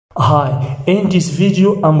Hi, in this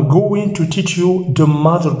video I'm going to teach you the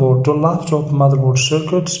motherboard, the laptop motherboard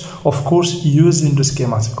circuits, of course using the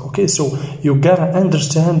schematic. Okay, so you gotta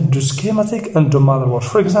understand the schematic and the motherboard.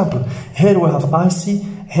 For example, here we have IC,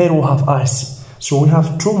 here we have IC. So we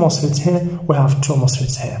have two MOSFETs here, we have two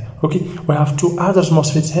MOSFETs here. Okay, we have two other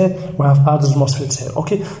MOSFETs here, we have other MOSFETs here.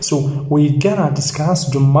 Okay, so we're gonna discuss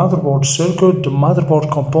the motherboard circuit, the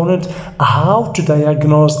motherboard component, how to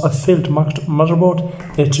diagnose a failed motherboard,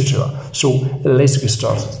 etc. So let's get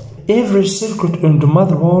started. Every circuit in the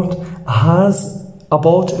motherboard has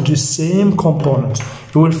about the same component.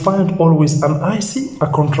 You will find always an IC,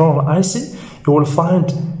 a control IC. You will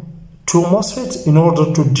find two MOSFETs. In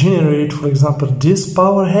order to generate, for example, this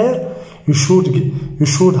power here, you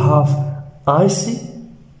should have IC,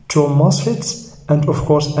 two MOSFETs, and of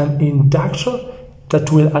course an inductor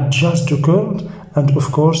that will adjust the current, and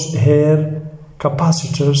of course here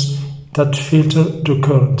capacitors that filter the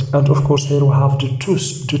current, and of course here we have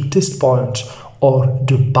the test point or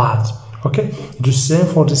the pad. Okay, the same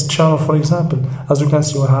for this channel. For example, as you can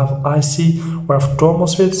see, we have IC, we have two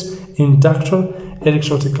MOSFETs, inductor,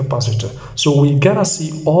 electrolytic capacitor. So we gotta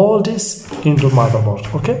see all this in the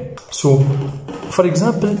motherboard. Okay, so for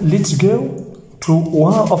example, let's go to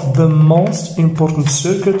one of the most important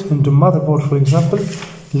circuit in the motherboard. For example,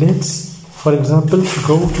 let's for example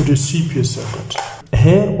go to the CPU circuit.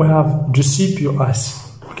 Here we have the CPU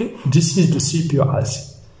IC. Okay, this is the CPU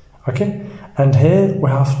IC. Okay, and here we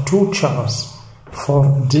have two channels for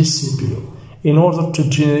this CPU in order to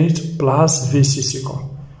generate plus VCC core.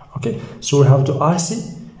 Okay, so we have the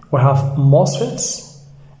IC, we have MOSFETs,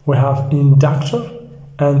 we have inductor,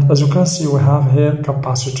 and as you can see, we have here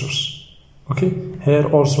capacitors. Okay, here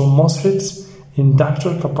also MOSFETs,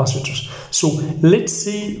 inductor, capacitors. So let's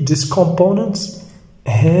see these components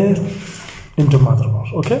here in the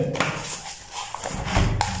motherboard. Okay,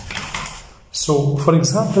 so for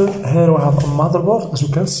example, here we have a motherboard, as you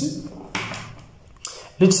can see.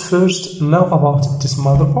 Let's first know about this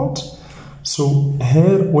motherboard. So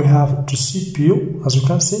here we have the CPU, as you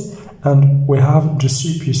can see, and we have the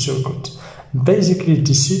CPU circuit. Basically,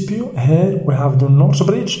 the CPU, here we have the North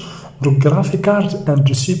bridge, the graphic card, and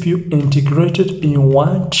the CPU integrated in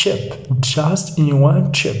one chip, just in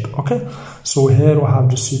one chip. Okay, so here we have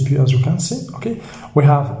the CPU, as you can see. Okay, we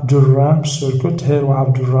have the RAM circuit, here we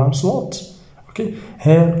have the RAM slot. Okay,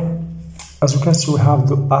 here, as you can see, we have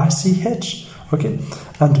the ICH. Okay,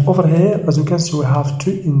 and over here, as you can see, we have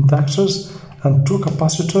two inductors and two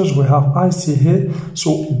capacitors. We have IC here.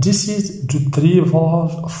 So this is the 3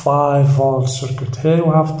 volt 5 volt circuit. Here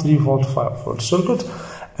we have 3 volt 5 volt circuit,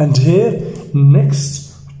 and here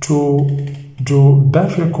next to the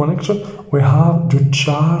battery connector we have the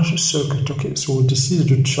charge circuit. Okay, so this is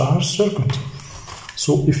the charge circuit.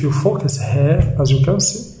 So if you focus here, as you can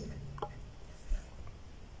see,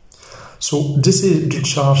 so this is the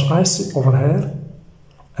charge IC over here,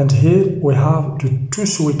 and here we have the two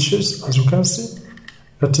switches, as you can see,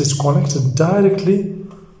 that is connected directly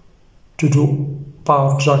to the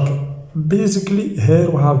power jack. Basically,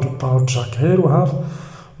 here we have the power jack, here we have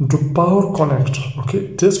the power connector.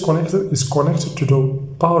 Okay, this connector is connected to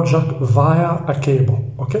the power jack via a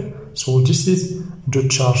cable. Okay, so this is the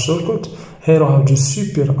charge circuit. Here we have the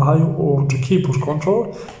super IO or the keyboard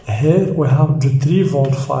control. Here we have the 3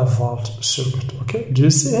 volt 5 volt circuit. Okay, do you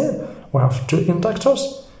see here? We have two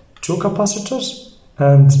inductors, two capacitors,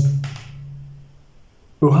 and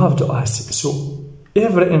we have the IC. So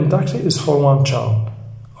every inductor is for one channel.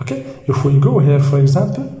 Okay, if we go here, for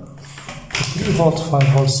example, the 3 volt 5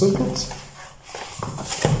 volt circuit.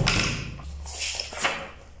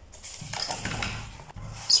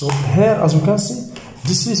 So here, as you can see,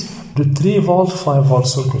 this is the 3 volt 5 volt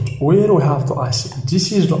circuit where we have the IC.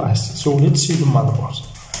 This is the IC. So let's see the motherboard.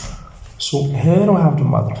 So here we have the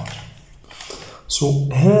motherboard. So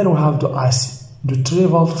here we have the IC, the 3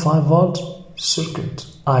 volt 5 volt circuit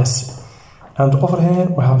IC, and over here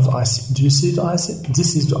we have the IC. Do you see the IC?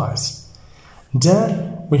 This is the IC.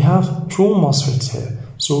 Then we have two MOSFETs here.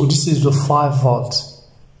 So this is the 5 volt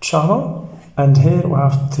channel, and here we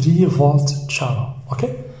have 3 volt channel.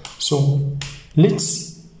 Okay, so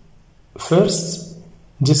let's first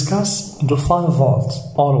discuss the 5 volt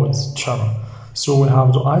always channel. So we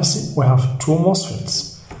have the IC, we have two MOSFETs.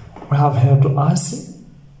 We have here the IC.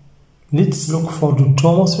 Let's look for the two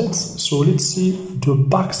MOSFETs. So let's see the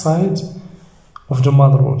back side of the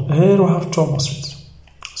motherboard. Here we have two MOSFETs.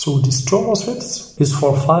 So these two MOSFETs is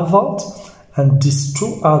for 5 volt, and these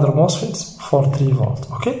two other MOSFETs for 3 volt.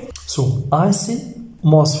 Okay, so IC,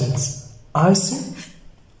 MOSFETs, IC,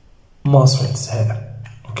 MOSFETs here.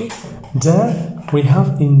 Okay, then we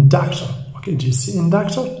have inductor. Okay, do you see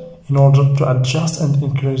inductor? in order to adjust and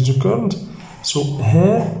increase the current. So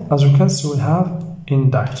here, as you can see, we have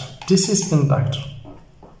inductor. This is inductor.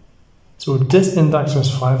 So this inductor is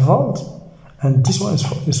 5 volts, and this one is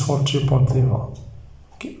for 3.3 volts.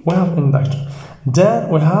 Okay, we have inductor. Then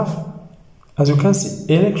we have, as you can see,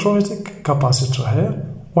 electrolytic capacitor here.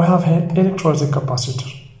 We have here electrolytic capacitor.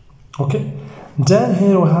 Okay. Then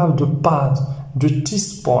here we have the pad, the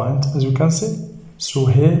test point, as you can see. So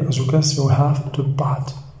here, as you can see, we have the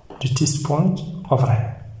pad, the test point over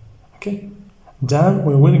here. Okay. Then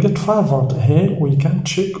we will get 5 volt. Here we can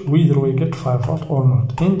check whether we get 5 volt or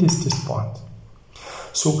not in this test point.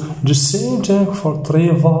 So the same thing for 3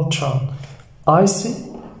 volt channel.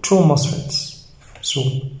 IC, 2 MOSFETs. So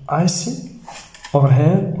IC, over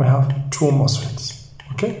here we have 2 MOSFETs.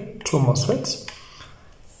 Okay, 2 MOSFETs.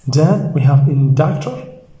 Then we have inductor.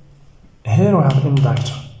 Here we have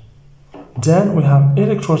inductor. Then we have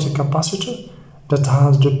electrolytic capacitor that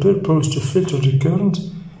has the purpose to filter the current.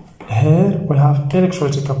 Here we have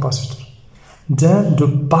electrolytic capacitor. Then the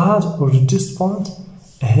pad or the test point.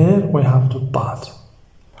 Here we have the pad,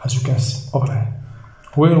 as you can see over here,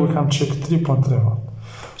 where we can check 3.3 volt.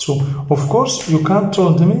 So of course you can't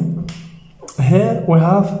tell me. Here we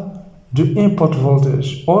have the input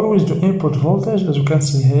voltage. Always the input voltage, as you can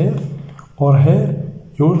see here or here,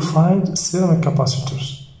 you will find ceramic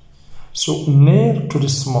capacitors. So near to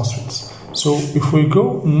this MOSFET. So if we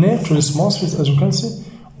go near to this MOSFET, as you can see,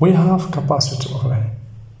 we have capacitor over here.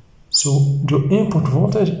 So the input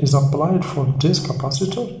voltage is applied for this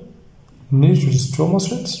capacitor near to these 2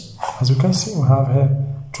 MOSFETs. As you can see, we have here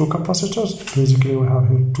 2 capacitors. Basically, we have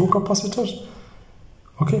here 2 capacitors.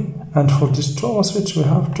 Okay, and for these 2 MOSFETs, we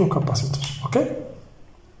have 2 capacitors. Okay,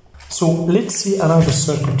 so let's see another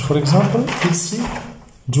circuit. For example, let's see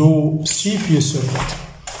the CPU circuit.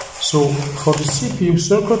 So for the CPU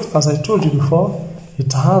circuit, as I told you before,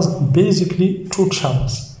 it has basically 2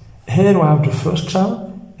 channels. Here we have the first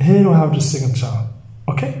channel, here we have the second channel.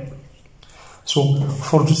 Okay, so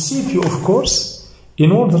for the CPU, of course,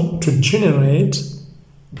 in order to generate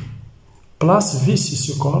plus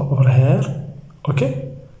VCC core over here,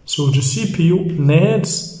 okay, so the CPU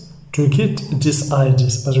needs to get this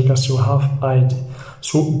IDs. As you can see, we have ID.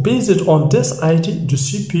 So based on this ID, the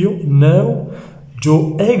CPU know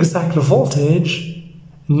the exact voltage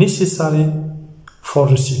necessary for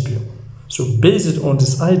the CPU. So based on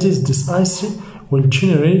this IDs, this IC will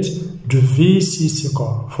generate the VCC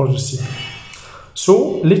core for the CPU.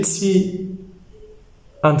 So let's see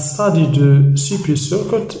and study the CPU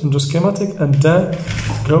circuit in the schematic and then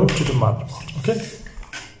go to the motherboard. Okay,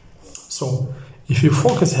 so if you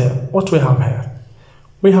focus here, what we have here,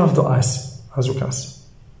 we have the IC, as you can see.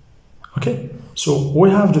 Okay, so we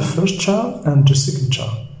have the first channel and the second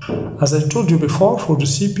channel. As I told you before, for the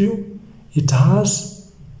CPU, it has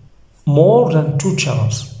more than 2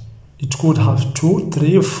 channels. It could have 2,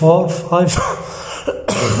 3, 4, 5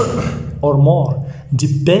 or more,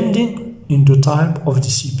 depending on the type of the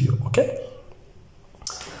CPU. Okay,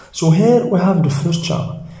 so here we have the first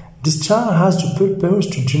channel. This channel has the purpose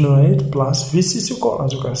to generate plus VCC core,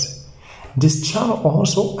 as you can see. This channel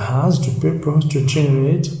also has the purpose to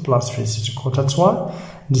generate plus VCC core. That's why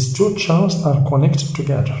these 2 channels are connected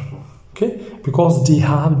together. Okay, because they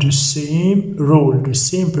have the same role, the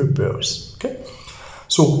same purpose. Okay,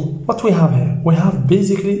 so what we have here, we have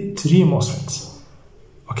basically 3 MOSFETs.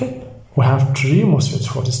 Okay, we have 3 MOSFETs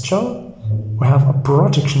for this channel. We have a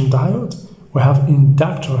protection diode. We have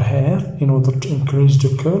inductor here in order to increase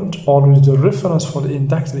the current. Always the reference for the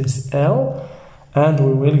inductor is L, and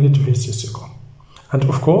we will get VCC core. And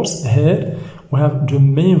of course here we have the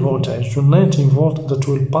main voltage, the 19 volt that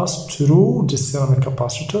will pass through the ceramic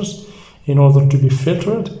capacitors in order to be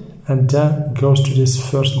filtered and then goes to this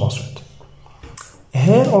first MOSFET.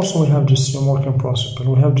 Here also we have the same working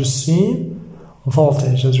principle. We have the same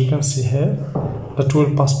voltage, as you can see here, that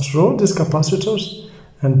will pass through these capacitors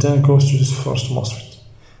and then goes to this first MOSFET.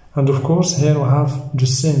 And of course here we have the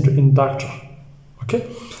same, the inductor. Okay,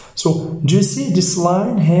 so do you see this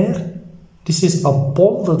line here? This is a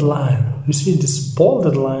bolded line. You see this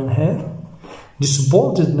bolded line here? This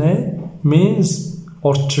bolded line means,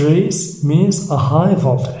 or trace means a high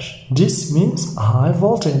voltage. This means a high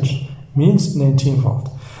voltage, means 19 volt.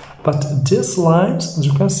 But these lines, as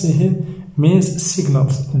you can see here, means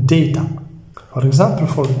signals, data. For example,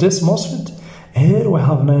 for this MOSFET, here we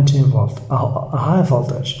have 19 volt, a high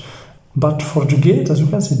voltage. But for the gate, as you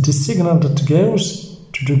can see, the signal that goes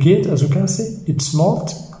to the gate, as you can see, it's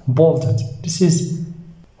not bolded. This is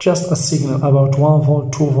just a signal about 1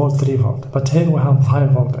 volt, 2 volt, 3 volt. But here we have high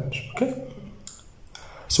voltage. Okay.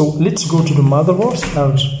 So let's go to the motherboard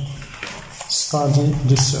and study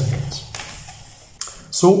this circuit.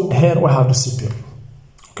 So here we have the CPU.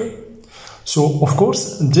 Okay, so of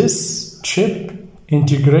course this chip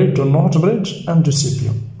integrates the NOT bridge and the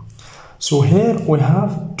CPU. So here we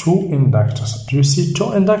have two inductors. Do you see two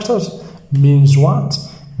inductors? Means what?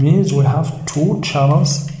 Means we have two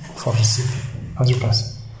channels for the CPU, as you can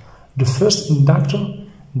see. The first inductor,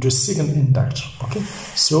 the second inductor. Okay,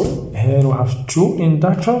 so here we have two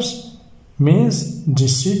inductors, means the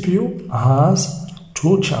CPU has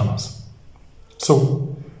two channels.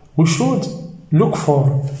 So we should look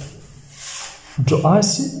for the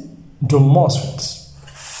IC, the MOSFETs.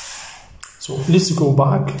 So let's go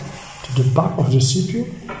back to the back of the CPU.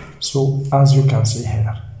 So as you can see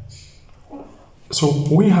here, so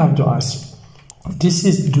we have the IC. This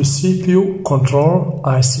is the CPU control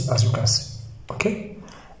IC, as you can see. Okay,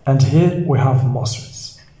 and here we have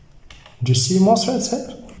MOSFETs. Do you see MOSFETs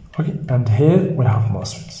here? Okay, and here we have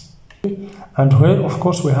MOSFETs. Okay. And here, of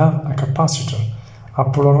course, we have a capacitor, a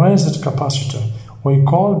polarized capacitor. We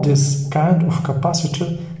call this kind of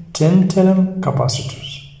capacitor tantalum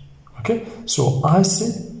capacitors. Okay, so IC,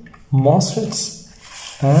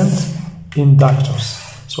 MOSFETs, and inductors.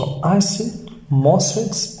 So IC,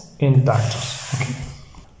 MOSFETs, inductors. Okay,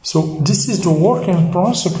 so this is the working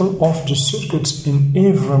principle of the circuits in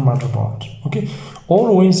every motherboard. Okay,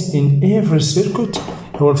 always in every circuit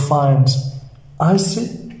you will find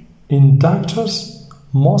IC, inductors,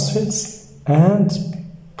 MOSFETs, and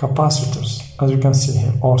capacitors, as you can see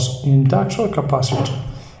here. Also inductor, capacitor,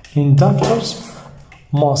 inductors,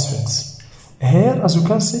 MOSFETs. Here, as you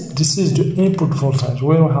can see, this is the input voltage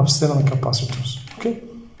where we have 7 capacitors. Okay,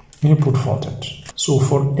 input voltage. So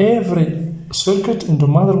for every circuit in the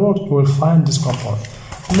motherboard you will find this component.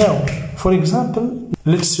 Now, for example,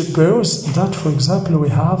 let's suppose that, for example, we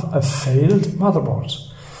have a failed motherboard.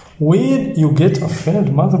 When you get a failed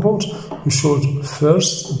motherboard, you should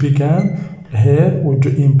first begin here with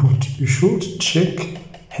the input. You should check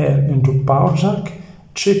here in the power jack,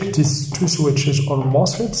 check these two switches or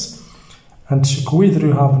MOSFETs, and check whether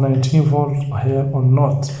you have 19 volt here or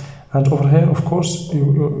not. And over here, of course,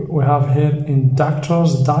 we have here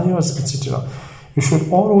inductors, diodes, etc. You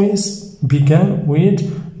should always begin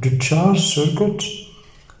with the charge circuit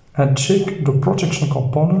and check the protection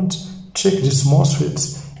component, check these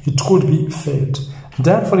MOSFETs. It could be failed.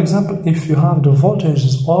 Then, for example, if you have the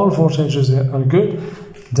voltages, all voltages are good,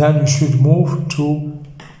 then you should move to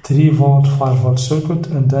 3 volt, 5 volt circuit,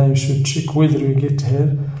 and then you should check whether you get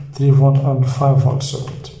here 3 volt and 5 volt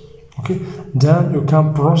circuit. Okay, then you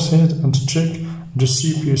can proceed and check the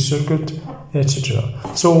CPU circuit, etc.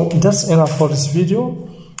 So that's enough for this video.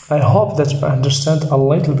 I hope that you understand a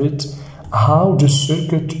little bit how the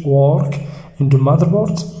circuit work in the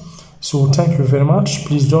motherboard. So thank you very much.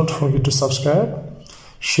 Please don't forget to subscribe,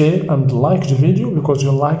 share and like the video, because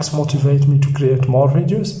your likes motivate me to create more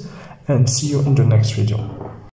videos, and see you in the next video.